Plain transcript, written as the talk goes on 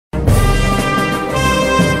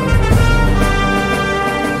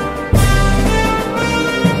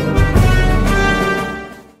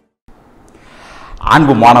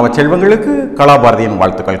அன்பு மாணவ செல்வங்களுக்கு கலாபாரதியின்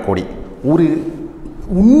வாழ்த்துக்கள் கூடி. ஒரு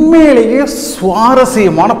உண்மையிலேயே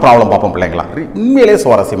சுவாரஸ்யமான ப்ராப்ளம் பார்ப்போம் பிள்ளைங்களா. உண்மையிலேயே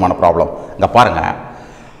சுவாரஸ்யமான ப்ராப்ளம். இங்கே பாருங்க,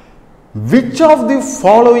 which of the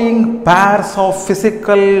following pairs of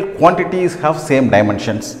physical quantities have same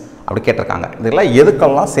dimensions அப்படி கேட்டிருக்காங்க. இதெல்லாம்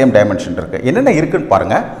எதுக்கெல்லாம் சேம் டைமென்ஷன் இருக்கு, என்னென்ன இருக்குன்னு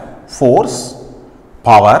பாருங்க. Force,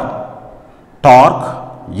 power, dark,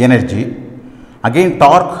 energy. Again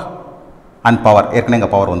dark and power, ஏற்கனவே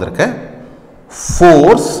இங்கே பவர் வந்திருக்கு.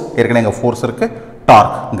 ஃபோர்ஸ், ஏற்கனவே இங்கே ஃபோர்ஸ் இருக்கு,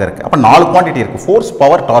 டார்க் இங்கே இருக்கு. அப்போ 4 குவான்டிட்டி இருக்கு, ஃபோர்ஸ்,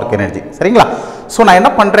 பவர், டார்க், எனர்ஜி. சரிங்களா? ஸோ நான் என்ன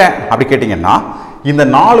பண்ணுறேன் அப்படி கேட்டிங்கன்னா, இந்த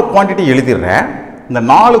 4 குவான்டிட்டி எழுதிடுறேன். இந்த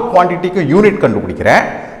 4 குவான்டிட்டிக்கு யூனிட் கண்டுபிடிக்கிறேன்.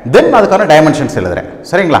 தென் அதுக்கான டைமென்ஷன்ஸ் எழுதுறேன்.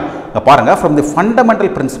 சரிங்களா? இங்கே பாருங்கள், ஃப்ரம் தி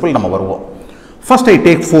ஃபண்டமெண்டல் பிரின்சிபல் நம்ம வருவோம். First I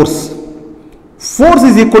take force. Force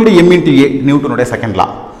is equal to m into a, நியூட்டனுடைய second law.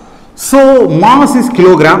 So mass is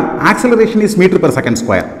kilogram, acceleration is metre per second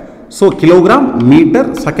square. So kilogram metre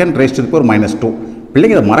second rice to the power -2.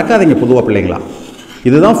 பிள்ளைங்க இதை மறக்காதீங்க பொதுவாக பிள்ளைங்களா.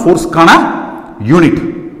 இதுதான் ஃபோர்ஸ்க்கான unit.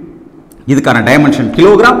 இதுக்கான dimension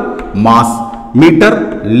kilogram, mass, metre,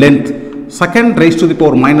 length, second rice to the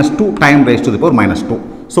power -2, time rice to the power -2.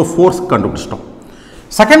 So force கண்டுபிடிச்சிட்டோம்.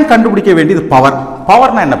 Second கண்டுபிடிக்க வேண்டியது பவர்.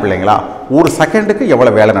 பவர்னா என்ன பிள்ளைங்களா? ஒரு செகண்டுக்கு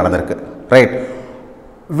எவ்வளோ வேலை நடந்திருக்கு, ரைட்?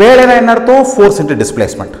 வேலைனா என்ன அர்த்தம்? Force into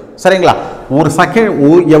displacement. சரிங்களா? ஒரு செகண்ட்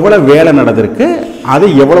எவ்வளோ வேலை நடந்திருக்கு, அது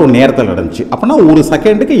எவ்வளவு நேரத்தில் நடந்துச்சு, அப்படின்னா ஒரு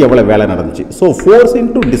செகண்டுக்கு எவ்வளோ வேலை நடந்துச்சு. So force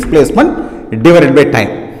into displacement divided by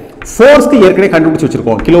time. ஃபோர்ஸ்க்கு ஏற்கனவே கண்டுபிடிச்சி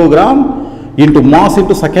வச்சிருக்கோம், kilogram into mass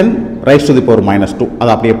into second rice to the power -2.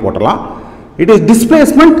 அதை அப்படியே போட்டலாம். It is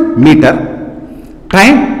displacement metre,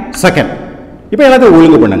 time second. இப்போ எல்லாத்தையும்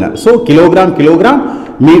ஒழுங்கு பண்ணுங்க. So kilogram kilogram,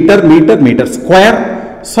 metre metre metre, square,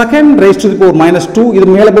 second rice to the power -2. இது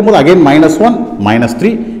மேலே போகும்போது அகைன் -1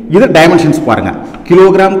 -3. இது டைமென்ஷன்ஸ் பாருங்க.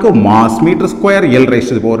 கிலோகிராமுக்கு mass metre square, L rice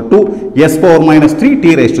to the power 2, S power -3,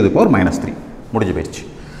 T rice to the power -3. முடிஞ்சு போயிடுச்சு.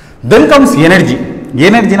 Then comes energy.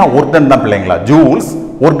 எனர்ஜினா work done தான் பிள்ளைங்களா, joules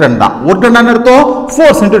work done தான். ஒர்க் டன் அர்த்தம்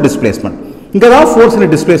ஃபோர்ஸ் இன்டு டிஸ்பிளேஸ்மெண்ட். இங்கே தான் ஃபோர்ஸ்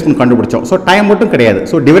இன்டு டிஸ்பிளேஸ்மெண்ட் கண்டுபிடிச்சோம். So time மட்டும் கிடையாது,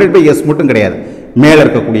 ஸோ டிவைடட் பை எஸ் மட்டும் கிடையாது, மேலே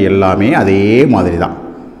இருக்கக்கூடிய எல்லாமே அதே மாதிரி தான்.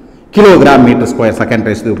 Kilogram metre square second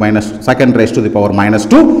rice to the power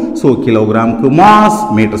 -2. So கிலோகிராமுக்கு mass,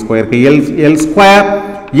 metre ஸ்கொயருக்கு L square,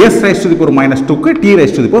 S rice to the power -2க்கு D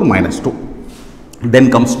rice to the power -2. Then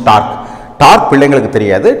comes dark. Dark பிள்ளைங்களுக்கு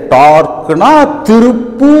தெரியாது. டார்க்னா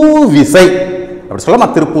திருப்பு விசை அப்படி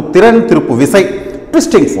சொல்லலாம். திருப்பு திறன், திருப்பு விசை,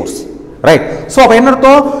 ட்விஸ்டிங் ஃபோர்ஸ், ரைட்? ஸோ அப்போ என்ன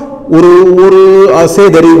அர்த்தம்? ஒரு say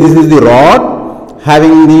there is, this is the rod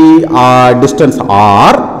having the distance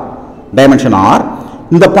r, dimension r.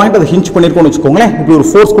 இந்த பாயிண்ட் அதை ஹிஞ்ச் பண்ணிருக்கோம்னு வச்சுக்கோங்களேன். இப்படி ஒரு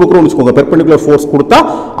ஃபோர்ஸ் கொடுக்குறோம்னு வச்சுக்கோங்க, பெர்பெண்டிகுலர் ஃபோர்ஸ் கொடுத்தா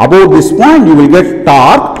above this point you will get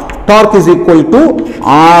torque. Torque is equal to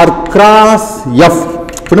r cross f.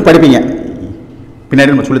 இப்படி படிப்பீங்க,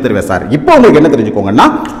 பின்னாடி நம்ம சொல்லி தருவேன் சார். இப்போ உங்களுக்கு என்ன தெரிஞ்சுக்கோங்கன்னா,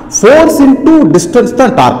 ஃபோர்ஸ் இன்டு டிஸ்டன்ஸ்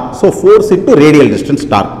தான் dark. So force into radial distance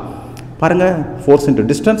dark. பாருங்க, force into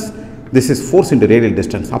distance, this is force into radial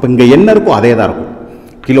distance. அப்போ இங்கே என்ன இருக்கோ அதே தான் இருக்கும்.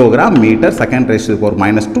 Kilogram metre second rice to the power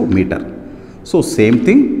 -2 metre. So same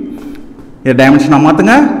thing, இதை டைமென்ஷனாக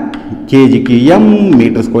மாற்றுங்க. கேஜிக்கு எம்,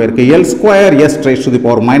 மீட்டர் ஸ்கொயருக்கு L square, S rice to the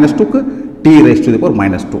power -2க்கு D rice to the power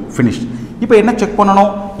 -2. Finish. இப்போ என்ன செக் பண்ணணும்?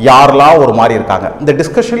 யாரெல்லாம் ஒரு மாதிரி இருக்காங்க. இந்த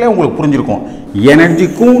டிஸ்கஷன்லேயே உங்களுக்கு புரிஞ்சிருக்கும்,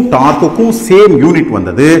 எனர்ஜிக்கும் டார்க்குக்கும் சேம் யூனிட்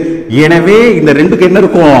வந்தது. எனவே இந்த ரெண்டுக்கு என்ன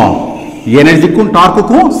இருக்கும்? எனர்ஜிக்கும்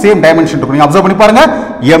டார்க்குக்கும் சேம் டைமென்ஷன் இருக்கும். நீங்க அப்சர்வ் பண்ணி பாருங்க,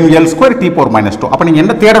 ml ஸ்கொயர் t பவர் -2. அப்ப நீங்க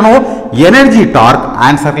என்ன தேடணும்? எனர்ஜி டார்க்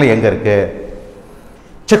ஆன்சர்ல எங்க இருக்கு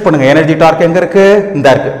செக் பண்ணுங்க. எனர்ஜி டார்க் எங்க இருக்கு? இந்த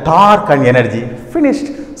இருக்கு, dark and energy. Finished.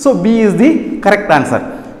 So B is the correct answer.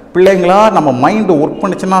 பிள்ளைங்களா, நம்ம மைண்ட் ஒர்க்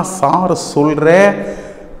பண்ணுச்சுன்னா சார் சொல்ற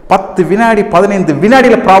 10 வினாடி 15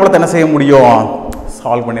 வினாடியில ப்ராப்ளத்தை என்ன செய்ய முடியும்?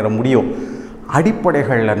 சால்வ் பண்ணிட முடியும்.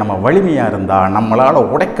 அடிப்படைகளில் நம்ம வலிமையா இருந்தா நம்மளால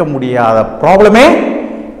உடைக்க முடியாத ப்ராப்ளமே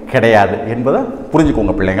கிடையாது என்பதை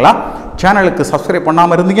புரிஞ்சுக்கோங்க பிள்ளைங்களா. சேனலுக்கு சப்ஸ்கிரைப்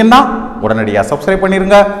பண்ணாமல் இருந்தீங்கன்னா உடனடியாக சப்ஸ்கிரைப்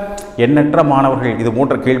பண்ணிருங்க. எண்ணற்ற மாணவர்கள் இது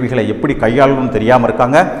போன்ற கேள்விகளை எப்படி கையாளணும்னு தெரியாமல்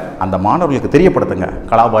இருக்காங்க, அந்த மாணவர்களுக்கு தெரியப்படுத்துங்க.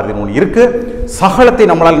 கலாபாரதி ஒன்று இருக்கு, சகலத்தை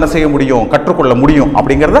நம்மளால் என்ன செய்ய முடியும், கற்றுக்கொள்ள முடியும்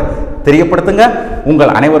அப்படிங்கிறத தெரியப்படுத்துங்க.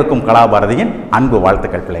 உங்கள் அனைவருக்கும் கலாபாரதியின் அன்பு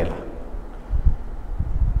வாழ்த்துக்கள் பிள்ளைகள்.